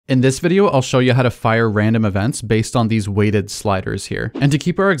In this video, I'll show you how to fire random events based on these weighted sliders here. And to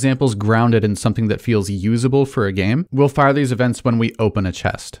keep our examples grounded in something that feels usable for a game, we'll fire these events when we open a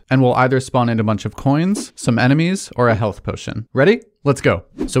chest. And we'll either spawn in a bunch of coins, some enemies, or a health potion. Ready? Let's go.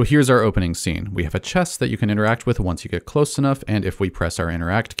 So here's our opening scene. We have a chest that you can interact with once you get close enough, and if we press our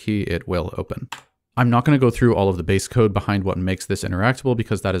interact key, it will open. I'm not going to go through all of the base code behind what makes this interactable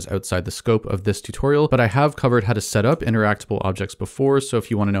because that is outside the scope of this tutorial, but I have covered how to set up interactable objects before, so if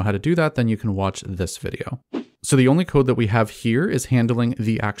you want to know how to do that, then you can watch this video. So the only code that we have here is handling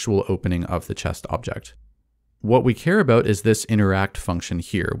the actual opening of the chest object. What we care about is this interact function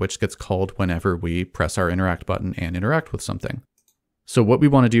here, which gets called whenever we press our interact button and interact with something. So what we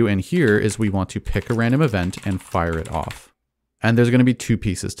want to do in here is we want to pick a random event and fire it off. And there's going to be two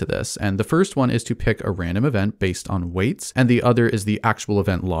pieces to this. And the first one is to pick a random event based on weights. And the other is the actual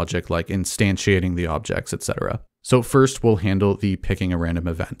event logic, like instantiating the objects, etc. So first we'll handle the picking a random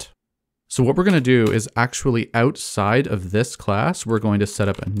event. So what we're going to do is actually outside of this class, we're going to set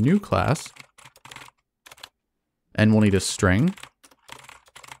up a new class. And we'll need a string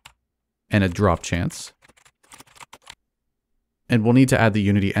and a drop chance. And we'll need to add the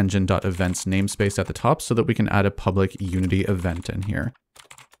Unity engine.events namespace at the top so that we can add a public Unity event in here.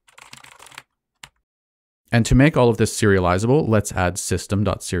 And to make all of this serializable, let's add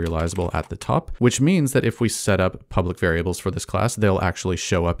system.serializable at the top, which means that if we set up public variables for this class, they'll actually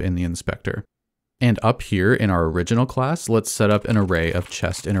show up in the inspector. And up here in our original class, let's set up an array of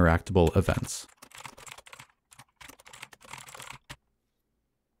chest interactable events.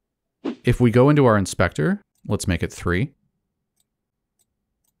 If we go into our inspector, let's make it 3.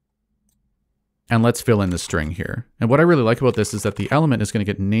 And let's fill in the string here. And what I really like about this is that the element is going to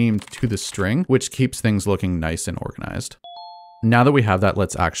get named to the string, which keeps things looking nice and organized. Now that we have that,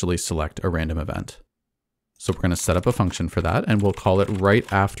 let's actually select a random event. So we're going to set up a function for that, and we'll call it right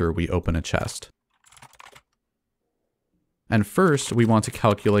after we open a chest. And first, we want to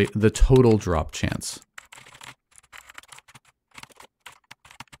calculate the total drop chance.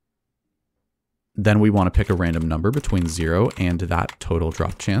 Then we want to pick a random number between 0 and that total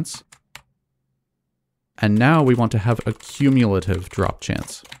drop chance. And now we want to have a cumulative drop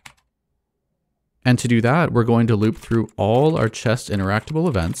chance. And to do that, we're going to loop through all our chest interactable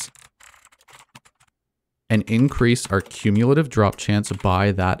events and increase our cumulative drop chance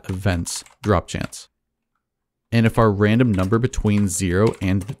by that event's drop chance. And if our random number between 0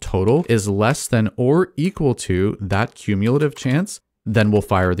 and the total is less than or equal to that cumulative chance, then we'll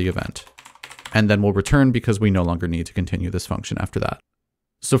fire the event. And then we'll return because we no longer need to continue this function after that.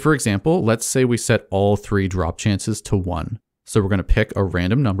 So for example, let's say we set all 3 drop chances to 1. So we're going to pick a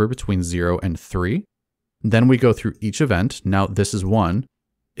random number between 0 and 3. Then we go through each event. Now this is 1.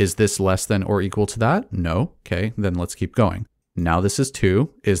 Is this less than or equal to that? No. Okay, then let's keep going. Now this is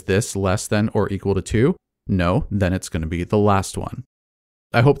 2. Is this less than or equal to 2? No, then it's going to be the last one.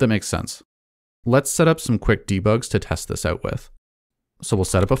 I hope that makes sense. Let's set up some quick debugs to test this out with. So we'll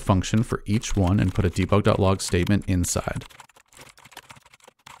set up a function for each one and put a debug.log statement inside.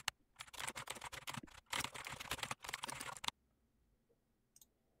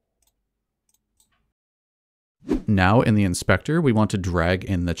 Now in the inspector, we want to drag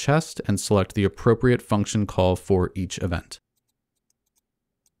in the chest and select the appropriate function call for each event.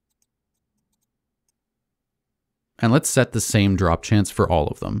 And let's set the same drop chance for all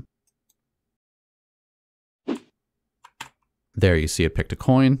of them. There you see it picked a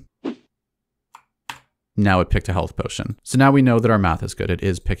coin. Now it picked a health potion. So now we know that our math is good. It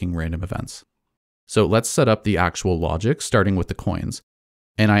is picking random events. So let's set up the actual logic starting with the coins.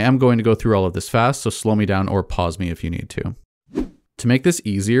 And I am going to go through all of this fast, so slow me down or pause me if you need to. To make this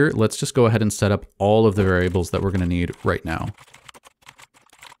easier, let's just go ahead and set up all of the variables that we're going to need right now.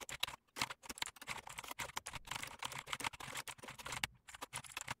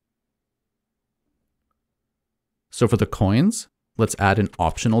 So for the coins, let's add an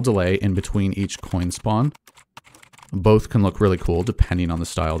optional delay in between each coin spawn. Both can look really cool depending on the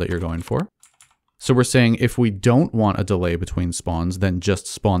style that you're going for. So we're saying if we don't want a delay between spawns, then just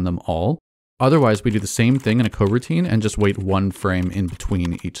spawn them all. Otherwise, we do the same thing in a coroutine and just wait 1 frame in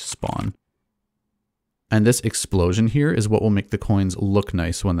between each spawn. And this explosion here is what will make the coins look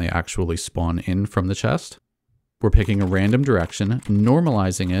nice when they actually spawn in from the chest. We're picking a random direction,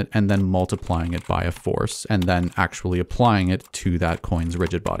 normalizing it, and then multiplying it by a force, and then actually applying it to that coin's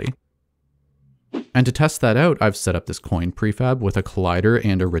rigid body. And to test that out, I've set up this coin prefab with a collider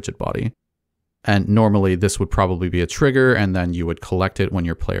and a rigid body. And normally this would probably be a trigger and then you would collect it when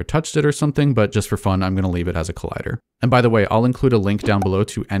your player touched it or something, but just for fun, I'm going to leave it as a collider. And by the way, I'll include a link down below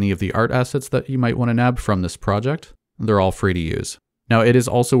to any of the art assets that you might want to nab from this project. They're all free to use. Now, it is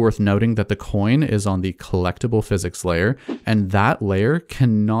also worth noting that the coin is on the collectible physics layer, and that layer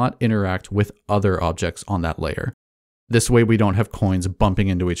cannot interact with other objects on that layer. This way we don't have coins bumping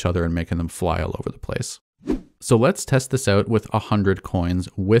into each other and making them fly all over the place. So let's test this out with 100 coins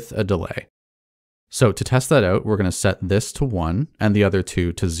with a delay. So to test that out, we're going to set this to 1 and the other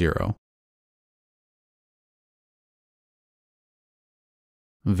two to 0.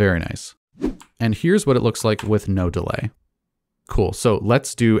 Very nice. And here's what it looks like with no delay. Cool, so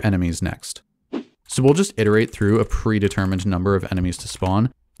let's do enemies next. So we'll just iterate through a predetermined number of enemies to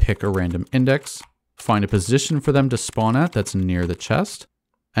spawn, pick a random index, find a position for them to spawn at that's near the chest,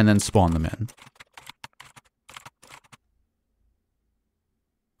 and then spawn them in.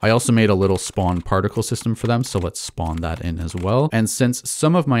 I also made a little spawn particle system for them, so let's spawn that in as well. And since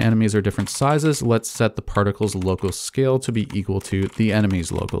some of my enemies are different sizes, let's set the particle's local scale to be equal to the enemy's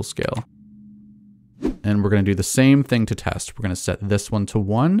local scale. And we're going to do the same thing to test. We're going to set this one to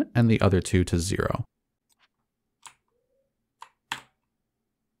 1 and the other two to 0.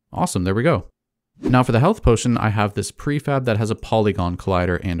 Awesome, there we go. Now for the health potion, I have this prefab that has a polygon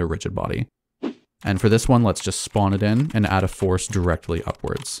collider and a rigid body. And for this one, let's just spawn it in and add a force directly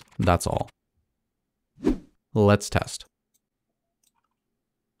upwards. That's all. Let's test.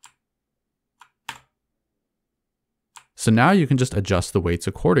 So now you can just adjust the weights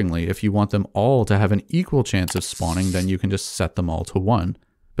accordingly. If you want them all to have an equal chance of spawning, then you can just set them all to 1.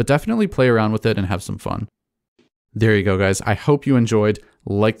 But definitely play around with it and have some fun. There you go, guys. I hope you enjoyed.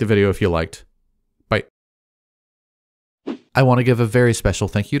 Like the video if you liked. Bye. I want to give a very special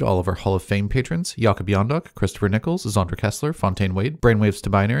thank you to all of our Hall of Fame patrons, Jakob Yondok, Christopher Nichols, Zondra Kessler, Fontaine Wade, Brainwaves to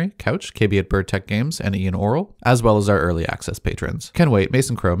Binary, Couch, KB at Bird Tech Games, and Ian Oral, as well as our early access patrons. Ken Waite,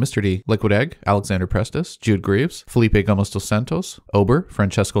 Mason Crow, Mr. D, Liquid Egg, Alexander Prestis, Jude Greaves, Felipe Gomez dos Santos, Ober,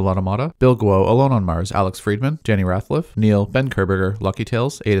 Francesco Lanamata, Bill Guo, Alone on Mars, Alex Friedman, Jenny Rathliff, Neil, Ben Kerberger, Lucky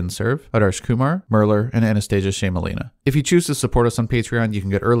Tales, Aiden Serve, Adarsh Kumar, Merler, and Anastasia Shamalina. If you choose to support us on Patreon, you can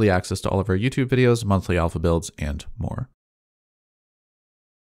get early access to all of our YouTube videos, monthly alpha builds, and more.